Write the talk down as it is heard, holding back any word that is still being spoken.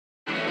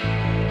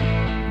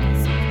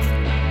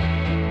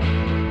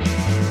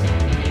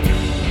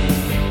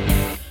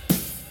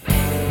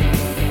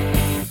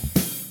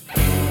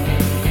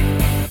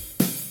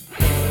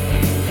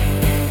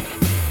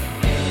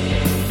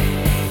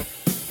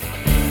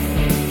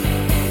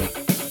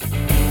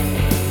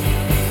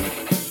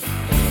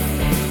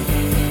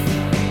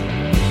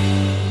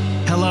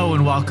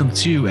welcome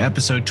to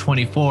episode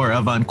 24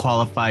 of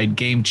Unqualified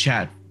Game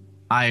Chat.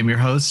 I am your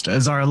host,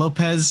 Azar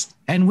Lopez,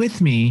 and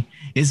with me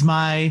is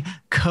my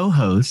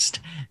co-host,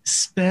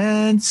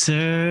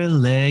 Spencer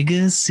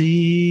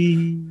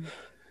Legacy.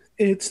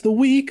 It's the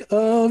week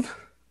of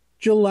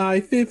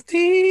July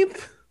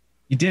 15th.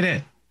 You did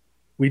it.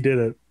 We did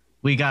it.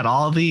 We got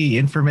all the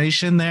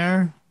information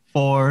there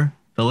for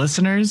the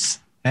listeners,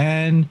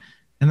 and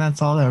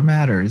that's all that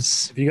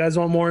matters. If you guys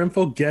want more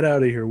info, get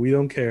out of here. We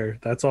don't care.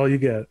 That's all you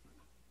get.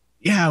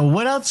 Yeah,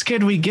 what else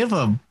can we give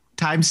them?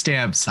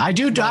 Timestamps. I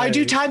do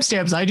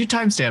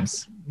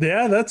timestamps.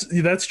 Yeah,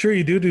 that's true.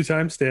 You do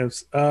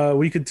timestamps.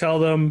 We could tell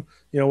them,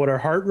 what our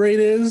heart rate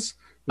is.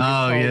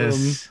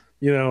 Yes.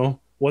 Them,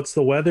 what's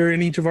the weather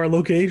in each of our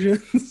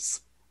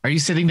locations. Are you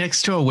sitting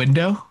next to a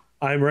window?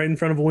 I'm right in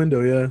front of a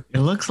window, yeah. It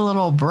looks a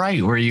little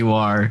bright where you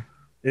are.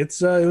 It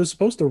was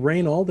supposed to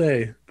rain all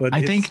day, but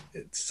I think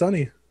it's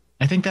sunny.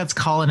 I think that's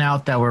calling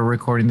out that we're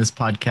recording this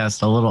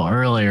podcast a little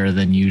earlier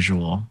than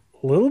usual.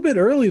 A little bit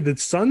early. The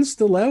sun's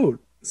still out.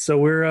 So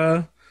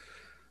we're,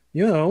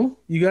 you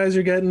guys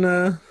are getting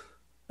an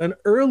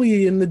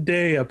early in the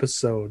day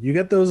episode. You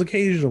get those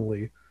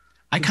occasionally.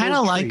 I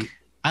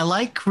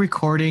like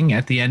recording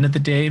at the end of the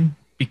day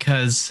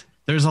because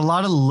there's a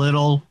lot of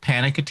little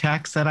panic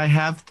attacks that I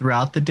have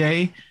throughout the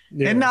day.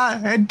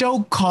 Yeah. And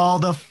don't call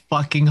the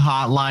fucking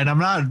hotline. I'm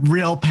not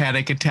real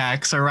panic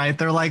attacks. All right.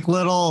 They're like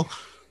little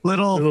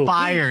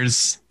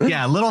fires.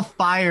 Yeah. Little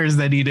fires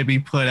that need to be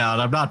put out.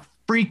 I'm not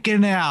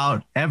freaking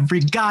out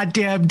every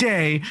goddamn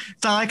day.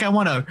 It's not like I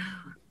want to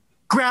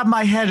grab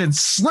my head and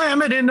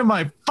slam it into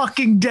my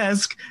fucking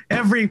desk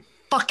every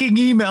fucking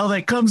email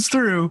that comes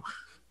through.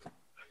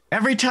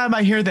 Every time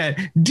I hear that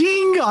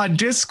ding on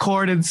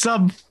Discord and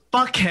some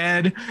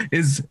fuckhead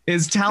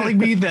is telling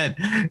me that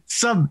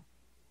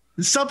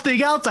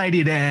something else I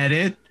need to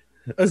edit.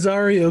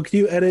 Azario, can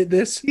you edit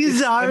this?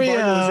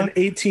 Azario in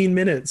 18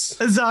 minutes.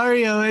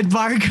 Azario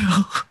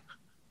embargo.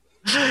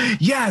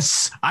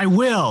 Yes, I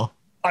will.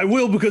 I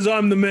will because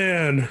I'm the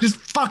man. Just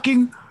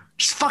fucking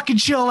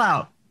chill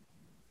out.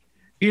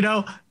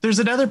 There's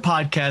another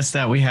podcast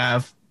that we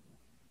have.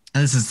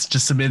 This is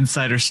just some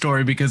insider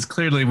story because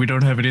clearly we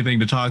don't have anything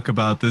to talk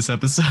about this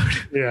episode.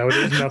 Yeah,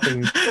 there's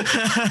nothing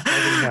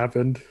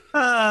happened.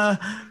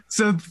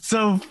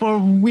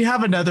 We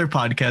have another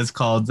podcast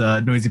called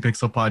Noisy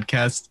Pixel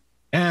Podcast,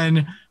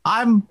 and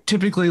I'm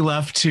typically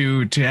left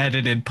to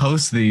edit and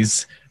post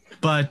these,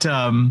 but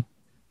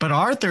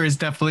Arthur is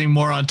definitely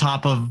more on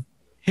top of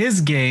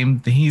his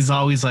game. He's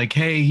always like,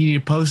 hey, you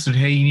need to post it.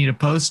 Hey, you need to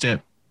post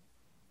it.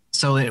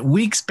 So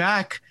weeks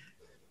back,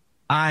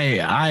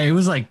 it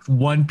was like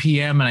 1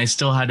 p.m. and I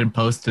still hadn't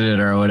posted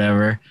it or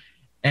whatever.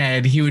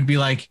 And he would be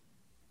like,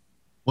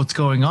 what's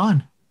going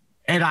on?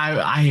 And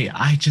I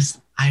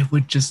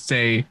would just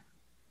say,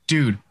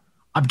 dude,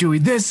 I'm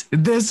doing this,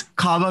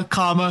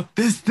 comma,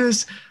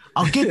 this,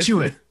 I'll get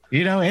to it.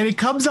 And it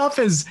comes off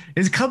as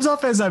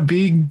I'm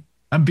being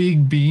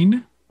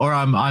mean or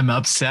I'm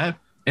upset.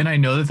 And I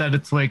know that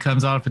it's the way it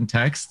comes off in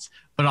texts.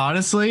 But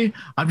honestly,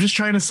 I'm just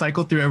trying to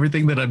cycle through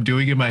everything that I'm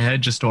doing in my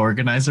head just to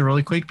organize it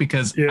really quick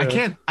because I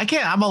can't,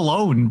 I'm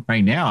alone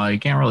right now. I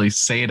can't really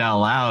say it out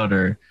loud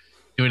or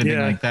do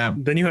anything like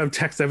that. Then you have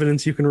text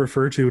evidence you can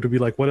refer to be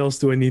like, what else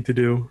do I need to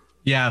do?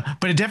 Yeah,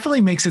 but it definitely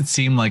makes it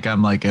seem like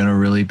I'm like in a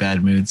really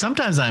bad mood.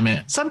 Sometimes I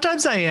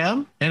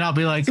am, and I'll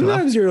be like,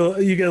 sometimes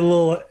you get a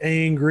little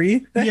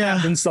angry. That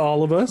happens to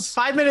all of us.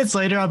 5 minutes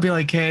later, I'll be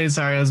like, hey,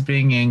 sorry, I was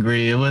being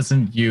angry. It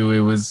wasn't you. It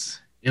was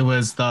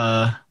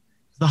the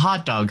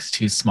hot dog's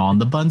too small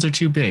and the buns are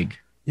too big.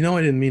 I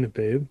didn't mean it,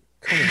 babe.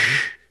 Come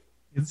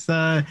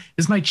on.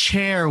 It's my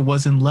chair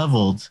wasn't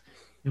leveled.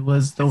 It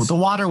was the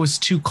water was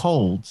too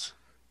cold.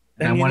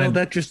 And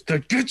that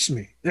gets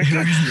me. That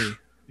gets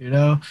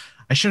me.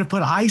 I should have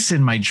put ice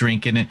in my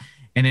drink and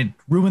it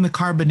ruined the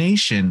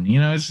carbonation.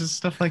 It's just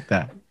stuff like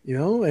that.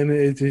 And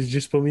it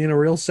just put me in a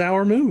real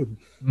sour mood.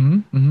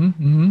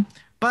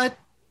 But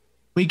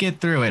we get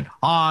through it.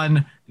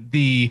 On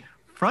the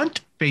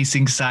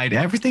front-facing side,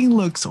 everything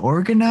looks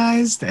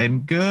organized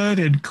and good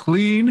and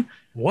clean.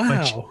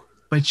 Wow.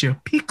 But you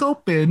peek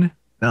open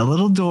that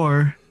little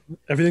door.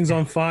 Everything's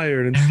on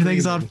fire.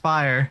 Everything's on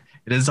fire.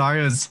 And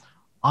Azario's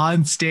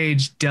on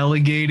stage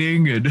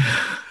delegating and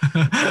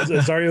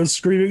Azario's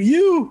screaming,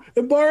 you,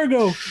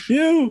 embargo,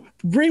 you,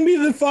 bring me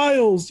the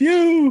files,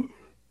 you.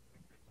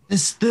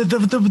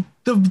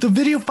 The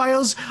video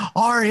files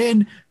are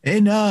in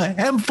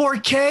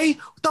M4K.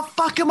 What the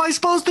fuck am I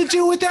supposed to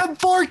do with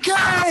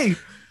M4K?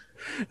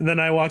 And then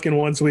I walk in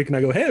once a week and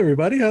I go, hey,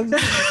 everybody, I'm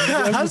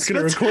just going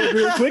to record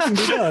real quick and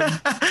be done.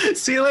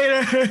 See you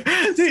later.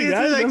 See you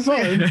guys. Have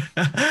fun.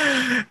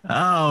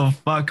 Oh,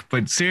 fuck.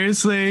 But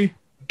seriously,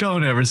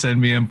 don't ever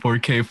send me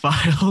M4K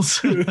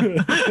files.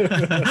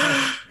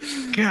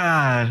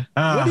 God.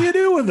 What do you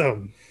do with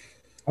them?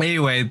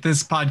 Anyway,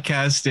 this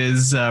podcast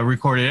is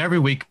recorded every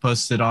week,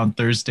 posted on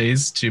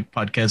Thursdays to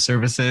podcast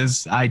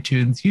services,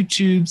 iTunes,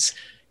 YouTube's,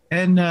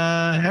 and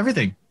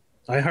everything.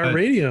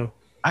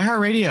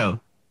 iHeartRadio.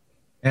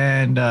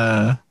 And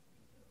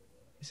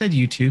You said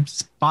YouTube.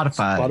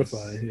 Spotify.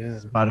 Spotify, yeah.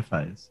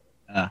 Spotify's.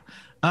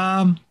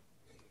 Um,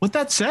 with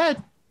that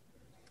said,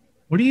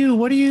 what are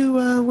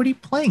you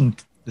playing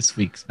this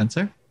week,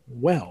 Spencer?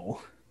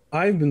 Well,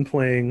 I've been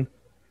playing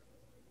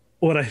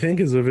what I think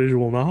is a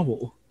visual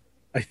novel.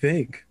 I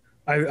think.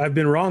 I've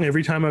been wrong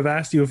every time I've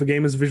asked you if a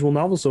game is a visual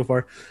novel so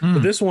far.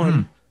 But this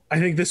one, I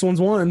think this one's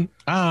one.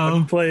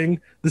 I'm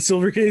playing the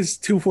Silver Case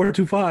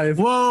 2425.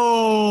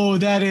 Whoa,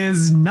 that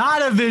is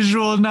not a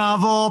visual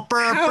novel.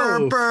 How?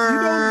 You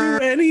don't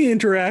do any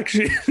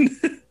interaction.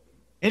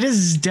 It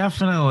is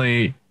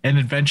definitely an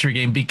adventure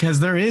game because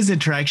there is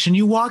interaction.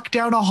 You walk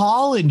down a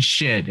hall and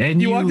shit. And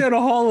you walk down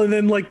a hall and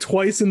then like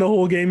twice in the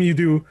whole game you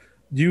do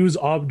use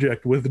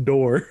object with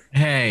door.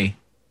 Hey.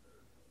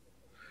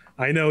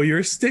 I know you're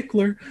a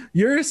stickler.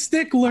 You're a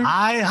stickler.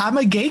 I'm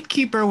a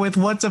gatekeeper with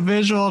what's a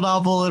visual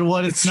novel and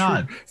what it's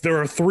not. True. There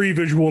are 3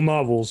 visual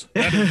novels.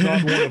 That is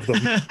not one of them.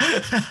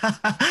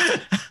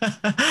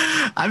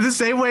 I'm the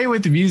same way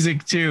with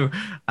music too.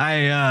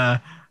 I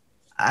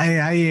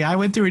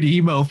went through an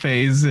emo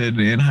phase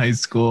in high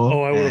school.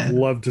 Oh, I would have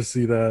loved to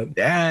see that.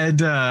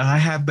 And I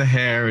had the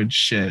hair and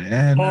shit.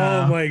 And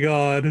oh my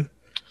god,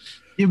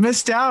 you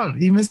missed out.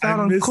 You missed out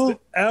on cool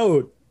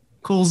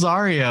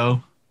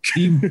Zario.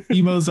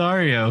 Emo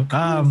Zario.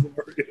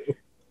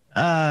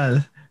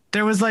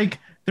 There was like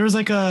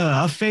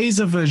a phase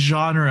of a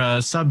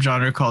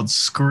subgenre called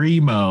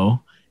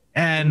screamo,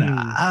 and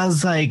I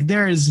was like,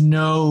 there is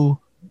no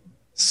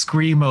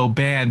screamo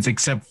bands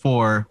except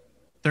for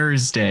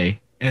Thursday,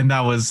 and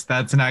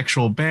that's an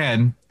actual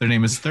band. Their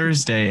name is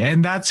Thursday,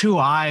 and that's who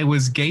I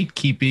was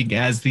gatekeeping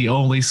as the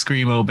only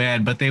screamo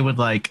band. But they would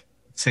like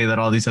say that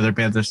all these other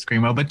bands are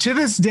screamo, but to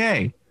this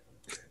day.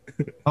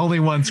 Only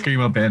one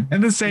screamo band,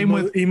 and the same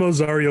with Emo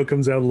Zario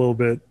comes out a little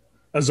bit.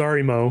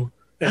 Azarimo,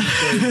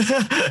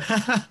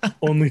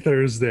 only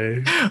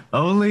Thursday.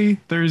 Only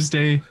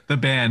Thursday. The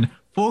band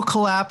Full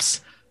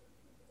Collapse,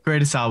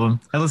 greatest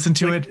album. I listen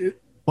to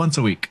it once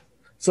a week.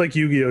 It's like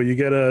Yu-Gi-Oh. You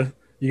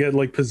get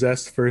like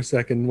possessed for a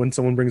second when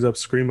someone brings up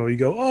screamo. You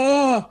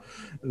go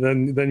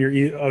and then you're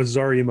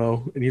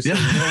Zarimo, and you say, you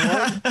know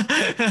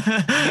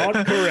what?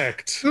 Not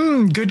correct.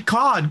 Good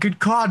cod,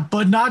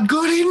 but not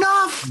good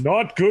enough.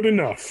 Not good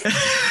enough.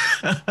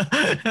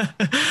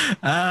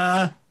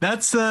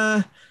 That's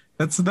a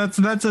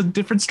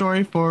different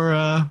story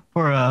for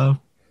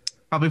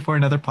probably for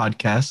another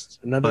podcast.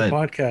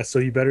 Podcast. So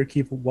you better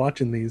keep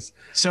watching these.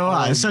 So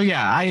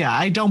yeah,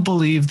 I don't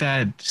believe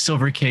that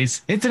Silver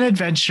Case. It's an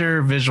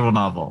adventure visual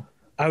novel.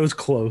 I was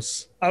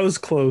close.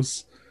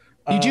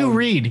 You do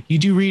read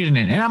in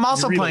it, and I'm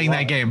also playing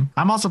that game.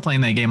 I'm also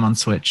playing that game on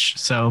Switch.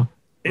 So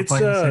it's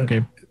the same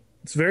game.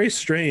 It's very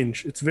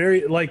strange. It's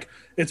very like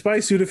it's by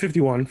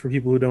Suda51 for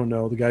people who don't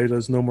know, the guy who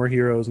does No More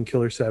Heroes and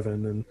Killer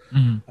 7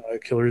 and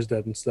Killer is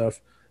Dead and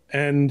stuff.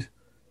 And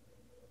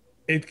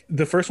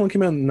the first one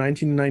came out in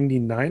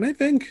 1999, I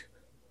think.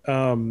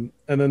 And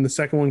then the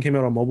second one came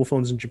out on mobile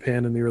phones in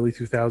Japan in the early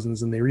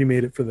 2000s, and they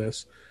remade it for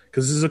this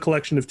because this is a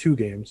collection of 2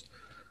 games.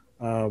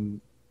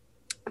 And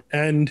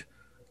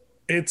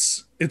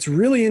it's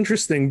really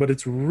interesting, but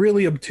it's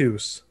really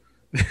obtuse.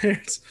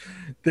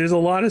 There's a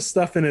lot of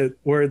stuff in it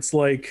where it's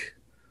like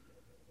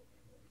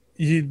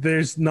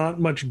there's not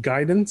much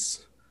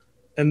guidance,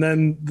 and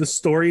then the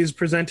story is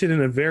presented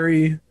in a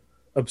very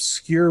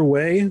obscure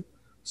way.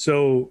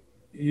 So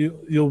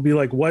you'll be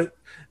like, what?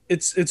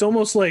 It's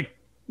almost like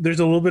there's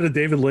a little bit of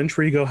David Lynch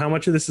where you go, how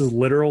much of this is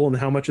literal and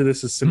how much of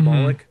this is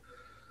symbolic?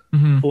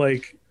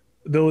 Like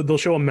they'll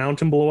show a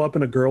mountain blow up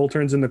and a girl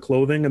turns into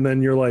clothing, and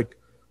then you're like,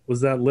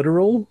 was that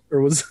literal,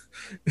 or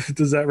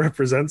does that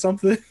represent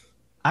something?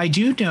 I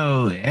do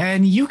know,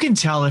 and you can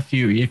tell if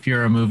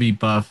you're a movie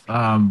buff,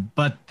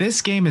 but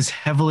this game is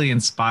heavily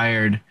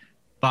inspired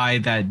by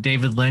that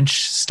David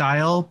Lynch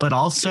style, but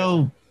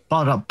also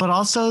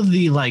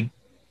the like,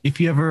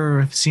 if you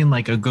ever seen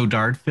like a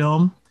Godard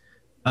film,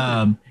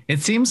 it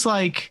seems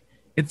like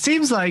what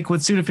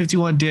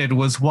Suda51 did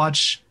was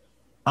watch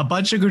a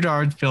bunch of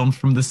Godard films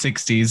from the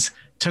 60s,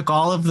 took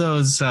all of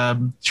those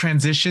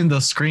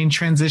those screen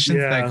transitions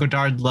that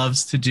Godard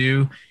loves to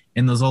do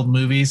in those old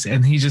movies,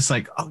 and he's just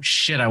like, oh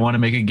shit, I want to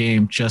make a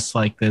game just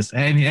like this,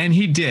 and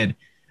he did.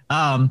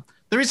 The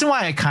reason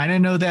why I kind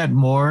of know that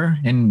more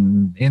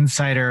in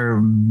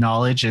insider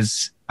knowledge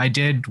is I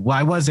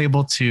was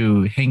able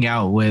to hang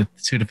out with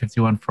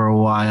Suda51 for a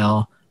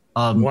while.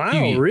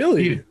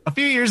 Really? A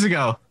few years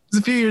ago. It was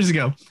a few years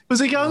ago. It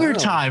was a younger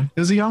time. It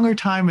was a younger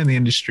time in the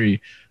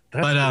industry.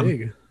 That's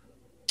big.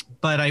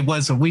 But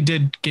we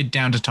did get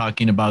down to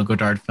talking about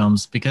Godard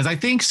films because I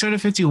think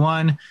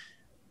Suda51,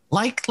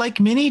 like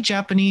many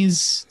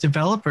Japanese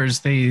developers,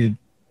 they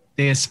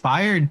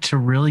aspired to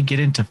really get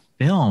into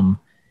film.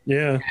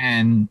 Yeah.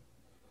 And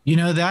you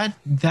know that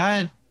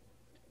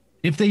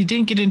if they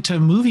didn't get into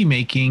movie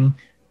making,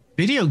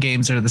 video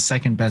games are the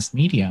second best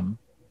medium.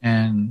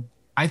 And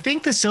I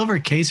think the Silver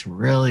Case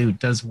really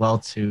does well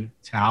to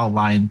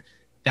outline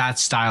that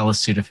style of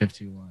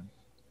Suda51.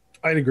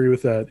 I'd agree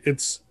with that.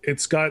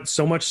 It's got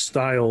so much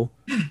style.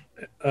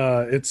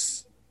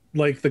 It's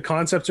like the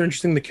concepts are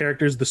interesting, the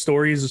characters, the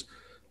stories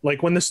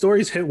Like when the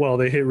stories hit well,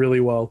 they hit really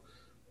well.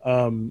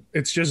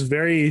 It's just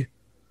very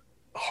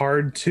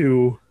hard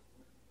to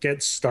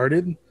get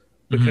started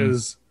Hmm.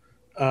 because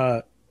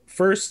uh,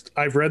 first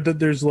I've read that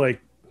there's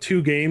like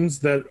two games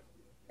that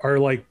are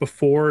like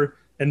before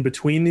and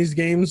between these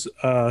games.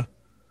 I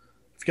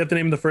forget the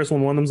name of the first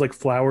one. One of them's like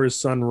Flowers,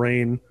 Sun,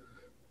 Rain.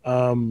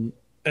 And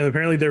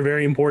apparently they're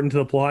very important to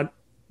the plot,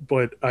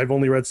 but I've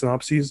only read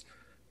synopses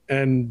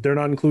and they're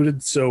not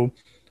included. So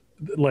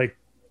like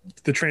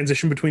the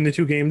transition between the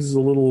two games is a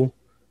little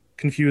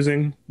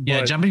confusing,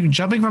 Yeah, but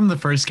jumping from the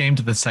first game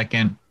to the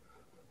second,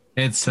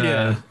 it's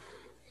yeah,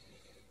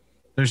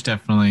 there's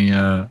definitely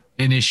an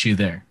issue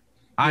there.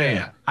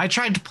 yeah, I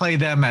tried to play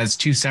them as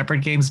two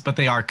separate games, but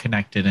they are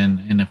connected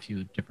in a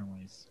few different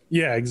ways.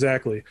 yeah,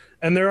 exactly.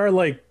 And there are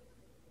like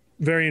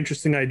very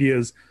interesting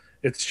ideas.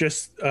 It's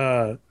just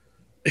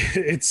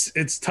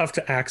it's tough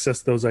to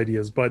access those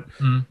ideas, but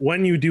Mm.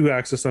 when you do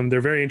access them,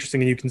 they're very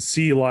interesting, and you can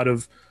see a lot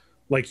of,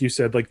 like you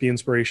said, like the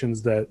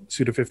inspirations that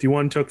Suda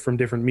 51 took from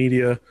different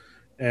media,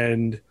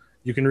 and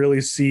you can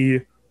really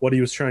see what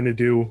he was trying to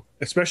do,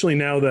 especially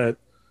now that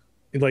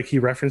like he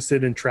referenced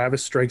it in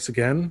Travis Strikes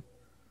Again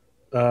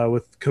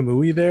with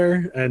Kamui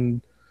there,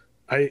 and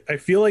I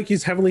feel like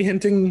he's heavily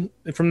hinting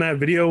from that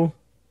video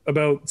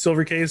about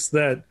Silver Case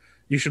that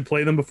you should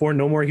play them before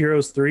No More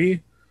Heroes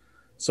 3.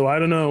 So I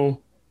don't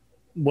know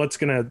what's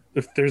gonna,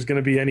 if there's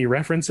gonna be any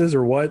references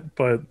or what,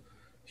 but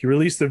he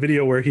released a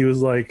video where he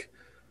was like,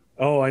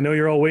 "Oh, I know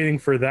you're all waiting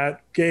for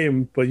that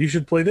game, but you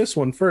should play this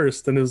one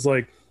first." And it was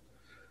like,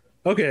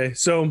 okay,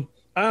 so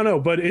I don't know,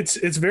 but it's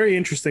very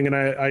interesting, and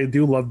I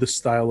do love the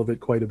style of it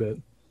quite a bit.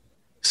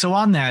 So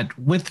on that,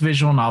 with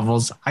visual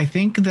novels, I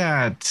think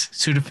that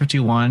Suda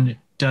 51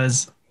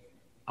 does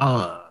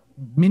uh,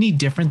 many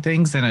different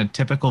things than a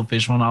typical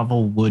visual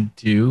novel would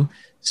do.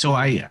 So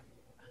I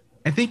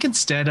think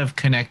instead of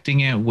connecting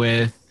it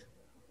with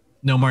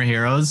No More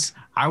Heroes,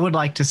 I would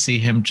like to see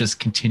him just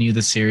continue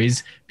the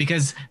series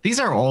because these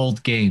are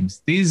old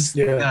games. These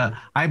Yeah,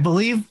 I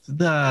believe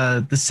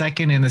the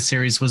second in the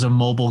series was a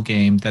mobile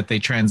game that they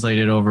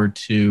translated over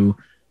to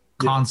yeah,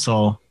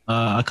 console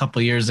a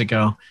couple years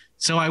ago.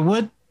 So I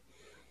would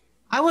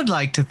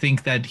like to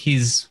think that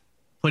he's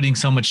putting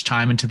so much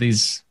time into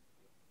these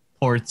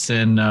ports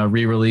and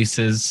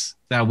re-releases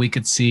that we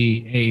could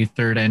see a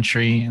third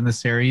entry in the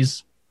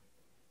series.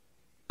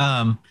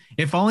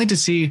 If only to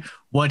see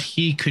what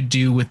he could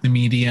do with the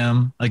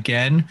medium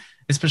again,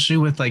 especially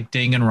with like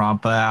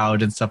Danganronpa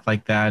out and stuff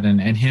like that, and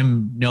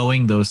him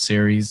knowing those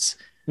series.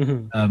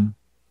 hmm,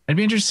 I'd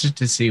be interested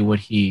to see what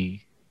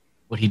he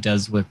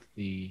does with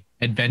the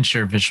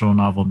adventure visual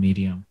novel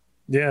medium.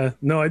 yeah.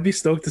 No, I'd be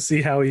stoked to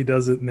see how he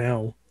does it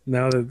now.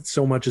 Now that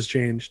so much has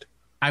changed.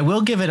 I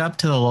will give it up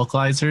to the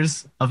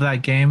localizers of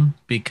that game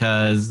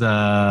because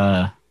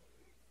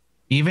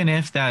even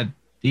if that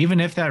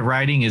even if that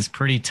writing is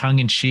pretty tongue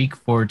in cheek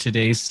for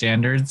today's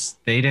standards,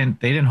 they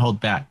didn't hold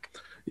back.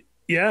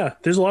 Yeah,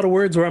 there's a lot of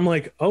words where I'm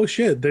like, oh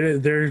shit,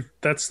 they're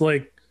that's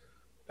like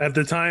at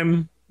the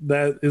time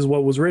that is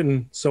what was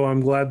written. So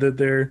I'm glad that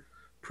they're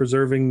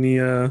preserving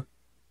the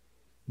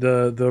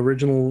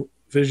original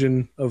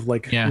vision of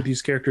like who Yeah,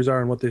 these characters are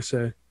and what they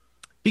say.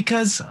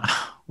 because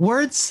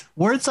words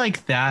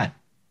like that.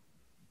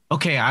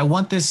 Okay, I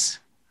want this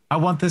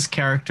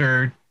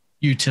character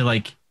you to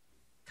like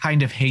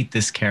kind of hate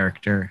this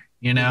character,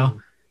 you know,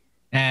 Mhm.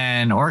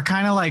 and or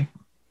kind of like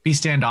be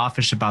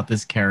standoffish about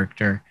this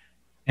character,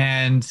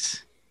 and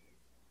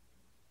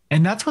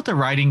that's what the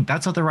writing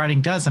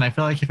does. And I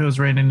feel like if it was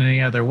written in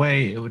any other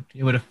way,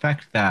 it would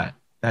affect that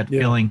Yeah,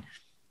 feeling.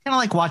 Kind of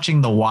like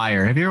watching The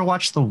Wire. Have you ever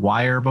watched The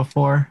Wire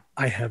before?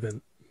 I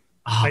haven't.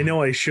 I Oh,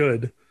 know I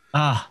should.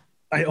 ah,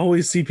 I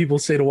always see people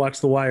say to watch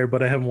The Wire,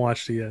 but I haven't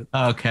watched it yet.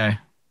 okay.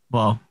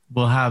 Well,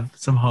 we'll have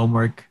some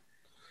homework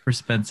for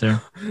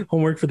Spencer.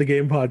 Homework for the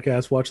game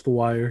podcast, watch The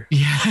Wire.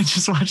 Yeah,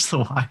 just watch The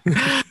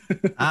Wire.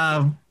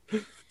 Um,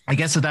 I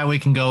guess with that we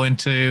can go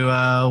into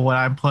what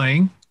I'm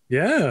playing.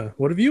 Yeah,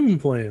 what have you been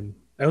playing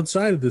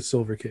outside of this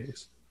silver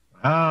case?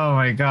 Oh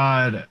my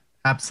god,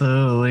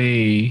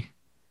 absolutely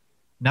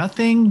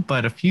nothing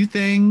but a few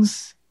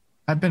things.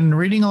 I've been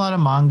reading a lot of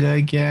manga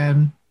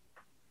again.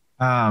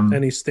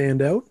 Any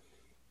standout?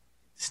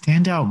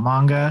 Standout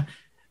manga.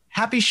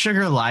 Happy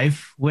Sugar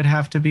Life would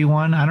have to be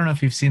one. I don't know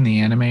if you've seen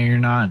the anime or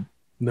not,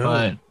 No.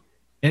 but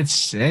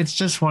it's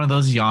just one of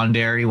those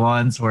yandere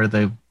ones where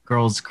the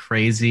girl's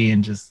crazy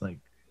and just like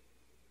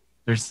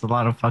there's a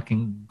lot of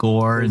fucking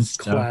gore and Those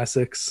stuff.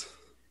 classics.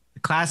 The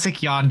classic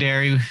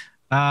yandere.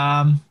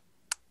 Um,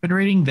 been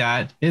reading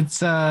that. It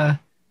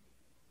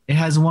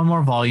has one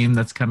more volume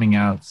that's coming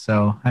out,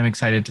 so I'm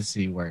excited to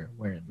see where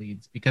it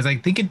leads because I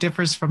think it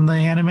differs from the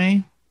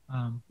anime.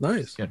 It's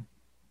Nice. good.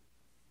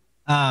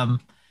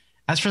 Um,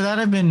 as for that,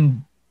 I've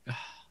been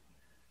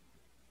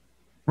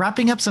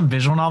wrapping up some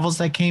visual novels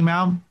that came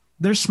out.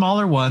 There's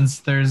smaller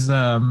ones. There's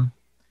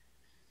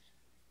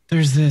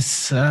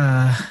this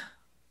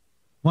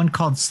one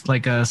called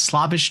like a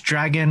Slavish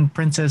Dragon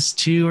Princess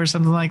 2 or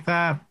something like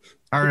that.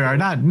 Or Okay.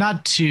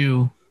 not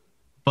 2,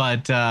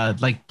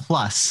 but like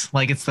plus,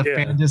 like it's the Yeah.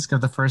 fan disc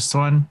of the first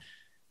one.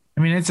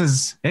 I mean, it's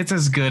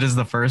as good as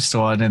the first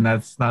one, and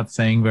that's not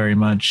saying very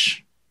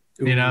much.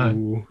 You know,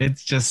 Ooh.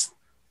 it's just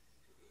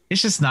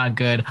not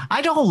good.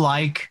 I don't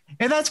like,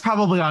 and that's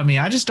probably on me.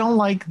 I just don't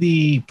like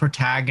the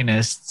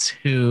protagonists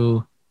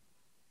who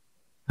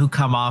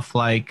come off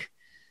like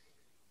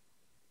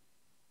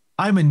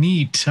I'm a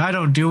neat, I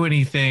don't do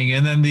anything,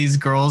 and then these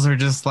girls are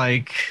just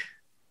like,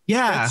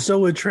 yeah, That's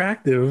so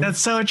attractive. that's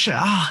so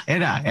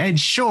and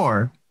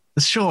sure,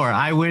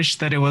 I wish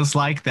that it was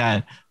like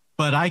that,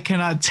 but I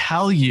cannot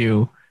tell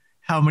you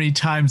how many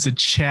times a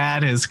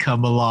Chad has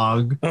come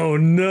along Oh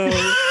no.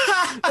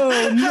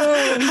 Oh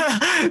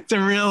no. to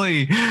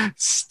really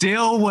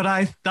steal what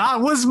I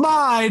thought was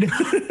mine.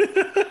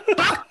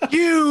 Fuck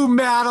you,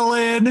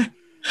 Madeline.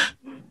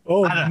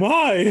 Oh I don't-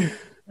 my.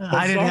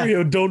 I didn't have,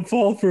 Rosario, don't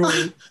fall for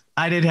it.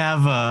 I didn't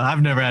have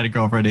I've never had a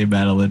girlfriend named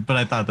Madeline, but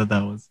I thought that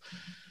was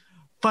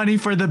funny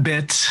for the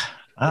bit.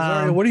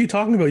 Rosario, what are you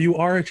talking about? You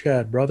are a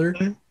Chad, brother.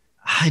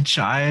 I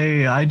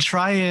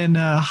try and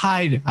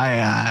hide.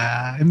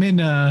 I'm in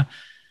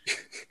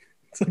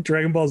It's like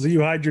Dragon Ball Z,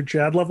 you hide your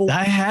Chad level.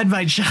 I had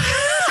my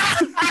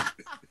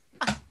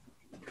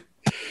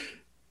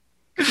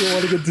You don't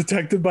want to get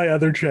detected by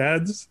other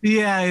Chads.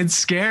 Yeah, it's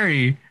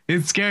scary.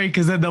 It's scary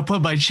because then they'll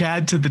put my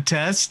Chad to the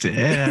test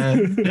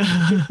and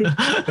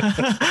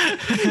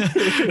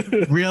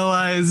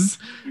realize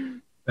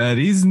that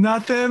he's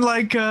nothing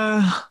like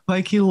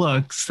he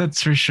looks.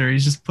 That's for sure.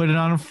 He's just put it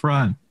on a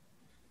front.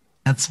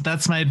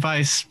 That's my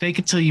advice. Fake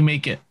it till you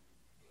make it.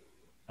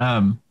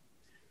 But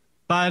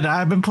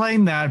I've been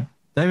playing that.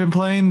 I've been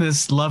playing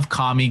this Love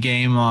Kami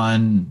game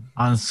on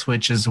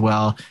Switch as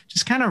well.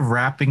 Just kind of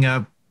wrapping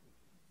up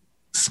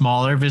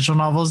smaller visual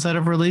novels that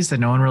have released that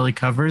no one really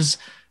covers,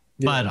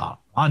 but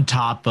on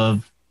top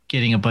of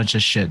getting a bunch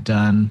of shit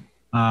done.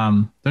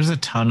 There's a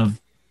ton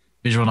of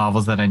visual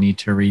novels that I need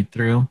to read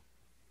through,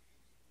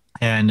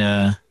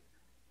 and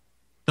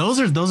those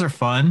are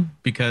fun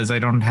because I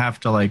don't have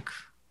to like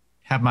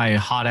have my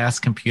hot ass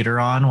computer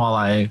on while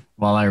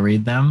I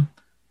read them.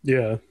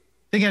 Yeah.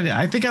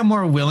 I think I'm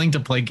more willing to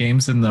play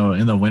games in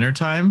the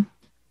wintertime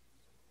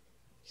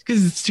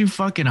because it's too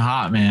fucking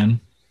hot,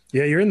 man.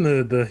 Yeah, you're in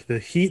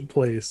the heat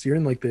place. You're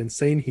in like the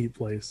insane heat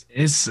place.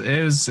 It's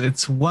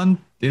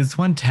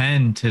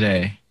 110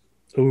 today,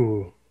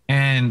 Ooh,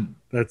 and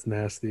that's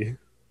nasty.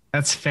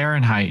 that's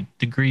Fahrenheit,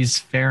 degrees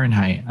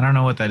Fahrenheit. I don't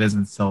know what that is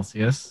in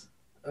Celsius.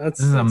 This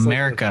is That's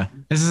America.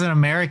 This is an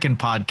American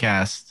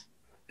podcast.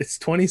 It's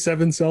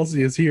 27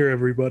 Celsius here,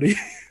 everybody.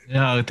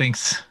 Oh,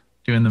 thanks.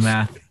 Doing the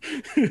math.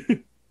 No,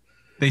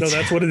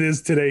 that's what it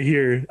is today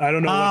here. I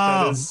don't know what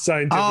that is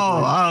scientifically.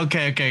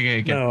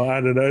 Okay. No,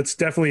 I don't know. It's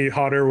definitely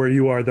hotter where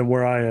you are than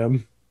where I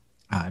am.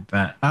 I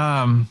bet.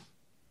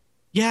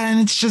 Yeah, and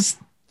it's just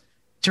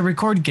to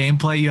record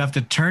gameplay, you have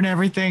to turn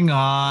everything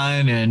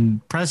on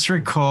and press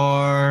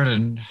record,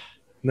 and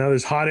Now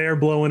there's hot air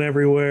blowing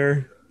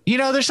everywhere.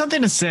 there's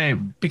something to say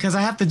because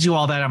I have to do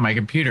all that on my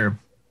computer,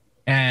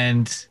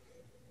 and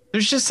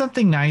there's just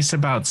something nice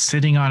about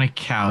sitting on a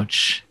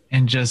couch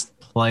and just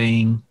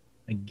playing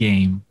a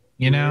game.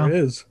 There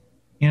is.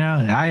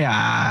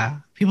 I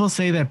people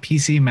say that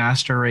PC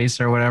Master Race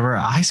or whatever.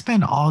 I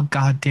spend all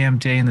goddamn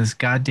day in this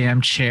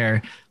goddamn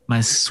chair, my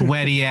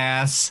sweaty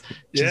ass,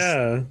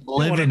 just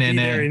living in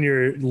it in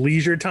your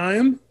leisure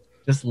time.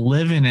 Just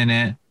living in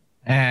it,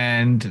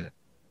 and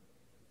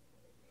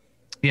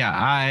yeah,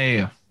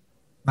 I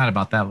not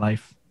about that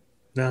life.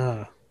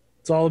 Nah,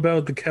 it's all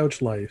about the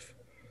couch life.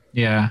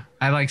 Yeah,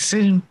 I like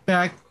sitting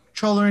back,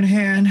 controller in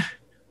hand,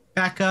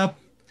 back up.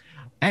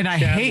 And I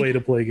hate way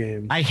to play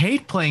games. I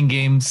hate playing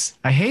games.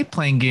 I hate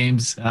playing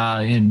games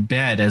in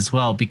bed as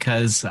well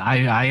because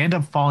I end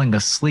up falling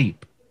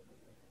asleep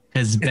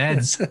because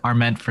beds are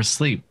meant for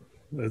sleep.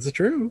 That's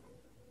true.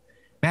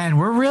 Man,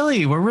 we're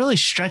really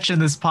stretching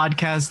this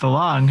podcast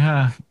along,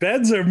 huh?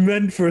 Beds are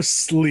meant for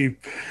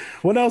sleep.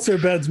 What else are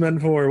beds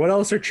meant for? What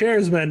else are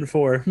chairs meant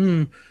for?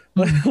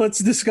 Let's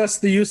discuss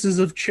the uses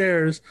of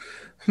chairs.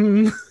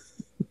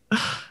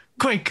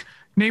 Quick.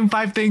 Name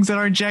 5 things that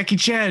aren't Jackie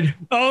Chan.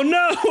 Oh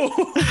no! No,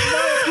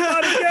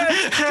 not again!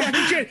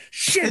 Jackie Chan!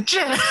 Shit!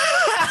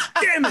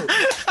 Damn it!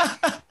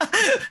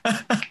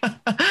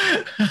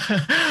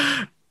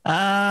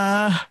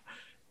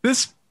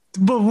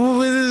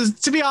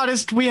 To be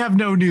honest, we have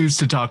no news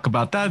to talk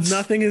about.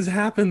 Nothing has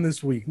happened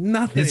this week.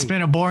 Nothing. It's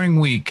been a boring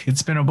week.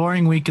 It's been a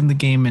boring week in the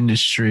game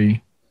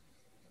industry.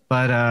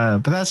 But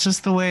that's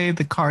just the way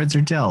the cards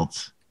are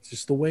dealt. It's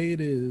just the way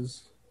it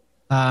is.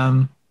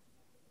 I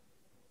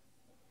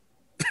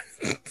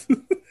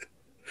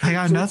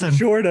got nothing.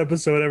 Short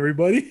episode,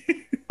 everybody.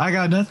 I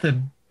got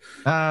nothing.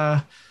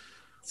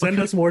 Send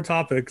us more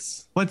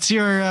topics. What's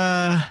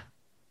your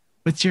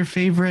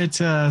favorite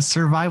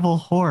survival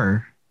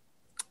horror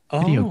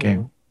video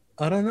game?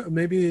 I don't know.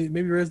 Maybe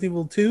Resident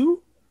Evil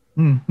 2?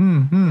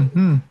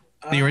 The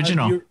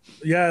original.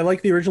 Yeah, I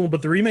like the original,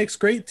 but the remake's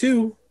great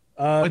too.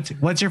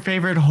 What's your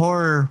favorite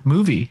horror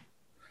movie?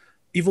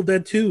 Evil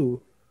Dead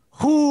 2.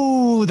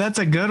 Ooh, that's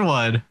a good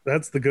one.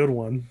 That's the good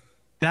one.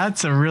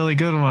 That's a really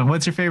good one.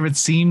 What's your favorite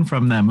scene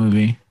from that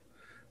movie?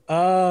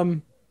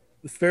 Um,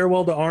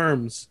 Farewell to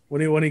Arms,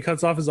 when he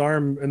cuts off his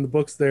arm and the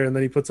book's there, and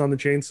then he puts on the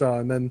chainsaw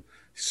and then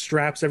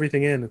straps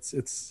everything in.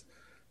 It's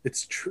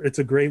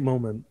a great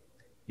moment.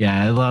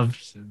 Yeah, I love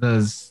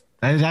those.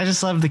 I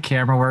just love the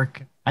camera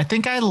work. I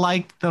think I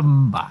liked the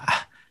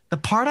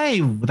part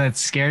that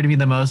scared me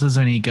the most is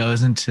when he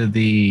goes into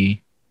the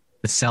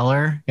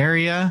cellar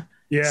area.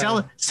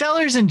 Yeah,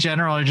 Cellars in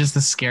general are just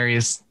the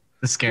scariest.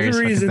 The there's scariest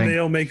a fucking reason thing. they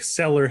don't make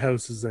cellar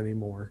houses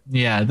anymore.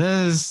 Yeah,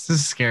 this is the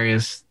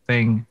scariest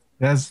thing.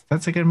 That's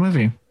a good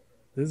movie.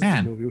 This is a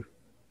Man, movie. What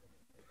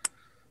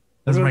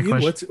that's my about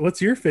you? question.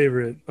 What's your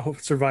favorite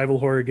survival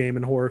horror game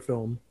and horror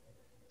film?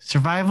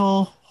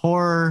 Survival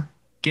horror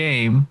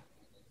game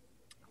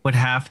would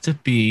have to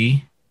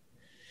be.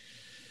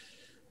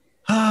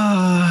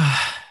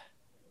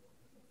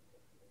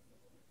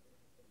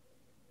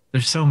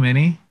 There's so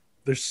many.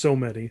 There's so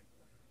many.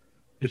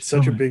 There's It's so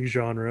such a many. big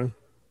genre.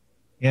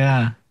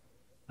 Yeah.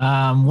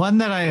 One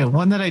that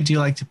I do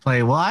like to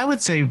play. Well, I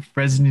would say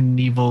Resident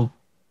Evil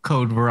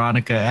Code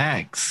Veronica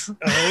X.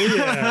 Oh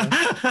yeah,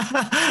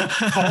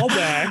 call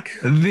back.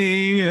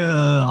 The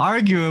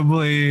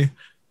arguably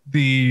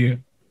the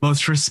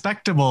most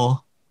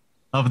respectable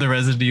of the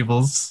Resident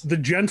Evils. The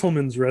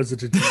gentleman's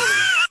Resident Evil.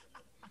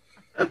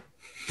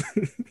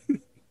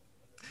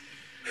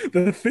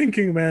 The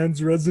thinking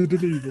man's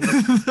Resident Evil.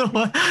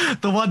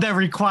 The one that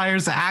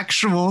requires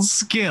actual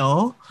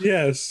skill.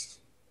 Yes,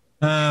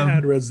 Um,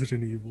 bad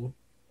Resident Evil.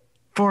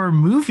 for a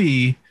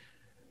movie,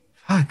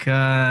 fuck,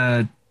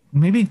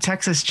 maybe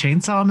Texas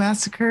Chainsaw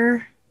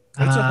Massacre.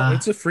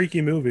 It's a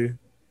freaky movie.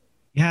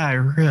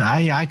 Yeah,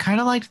 I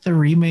kind of liked the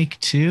remake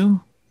too.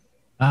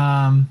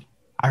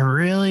 I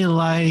really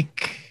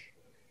like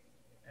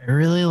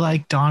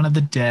Dawn of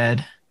the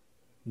Dead.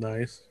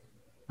 Nice.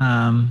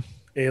 Um,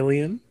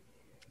 Alien.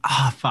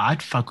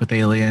 I'd fuck with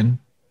Alien.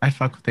 I'd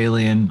fuck with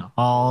Alien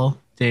all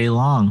day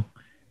long.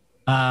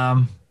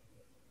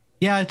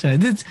 Yeah,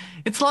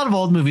 it's a lot of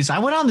old movies. I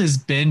went on this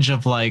binge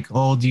of like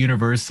old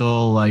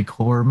Universal like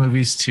horror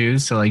movies too,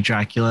 so like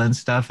Dracula and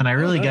stuff, and I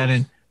really got nice.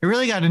 in. I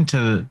really got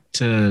into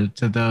to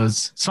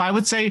those. So I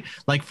would say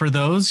like for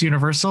those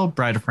Universal,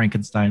 Bride of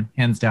Frankenstein,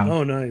 hands down,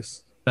 Oh,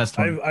 nice. best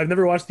one. I've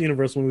never watched the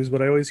Universal movies,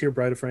 but I always hear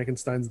Bride of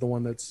Frankenstein's the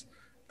one that's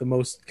the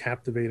most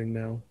captivating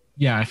now.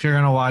 Yeah, if you're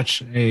gonna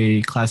watch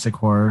a classic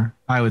horror,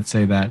 I would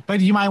say that. But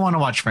you might want to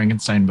watch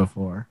Frankenstein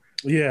before.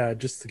 Yeah,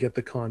 just to get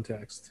the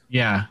context.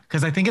 Yeah,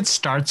 because I think it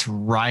starts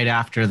right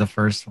after the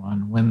first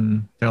one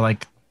when they're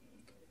like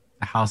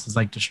the house is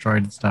like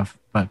destroyed and stuff.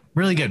 But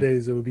really good.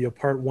 Nowadays, it would be a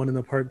part one and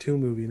a part two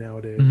movie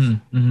nowadays.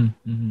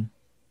 Mm-hmm.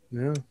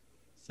 Yeah,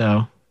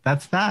 So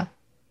that's that.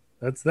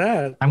 that's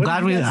that. I'm What glad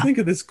did you we- guys think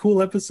of this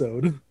cool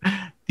episode.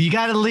 You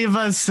got to leave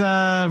us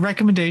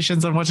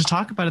recommendations on what to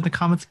talk about in the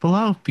comments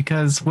below,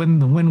 because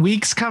when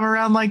weeks come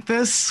around like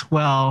this,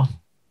 well,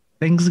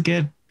 things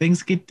get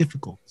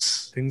difficult.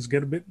 Things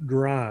get a bit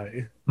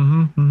dry.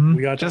 Mm-hmm.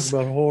 We got to talk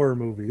about horror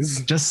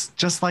movies.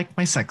 just like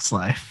my sex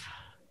life.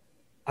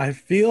 I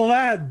feel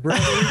that,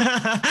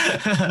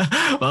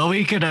 brother. Well,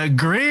 we can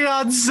agree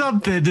on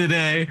something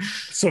today.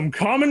 Some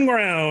common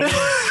ground.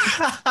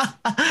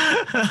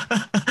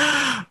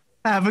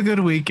 Have a good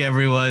week,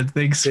 everyone.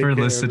 Thanks Take for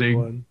care, listening.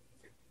 everyone.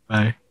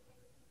 Bye.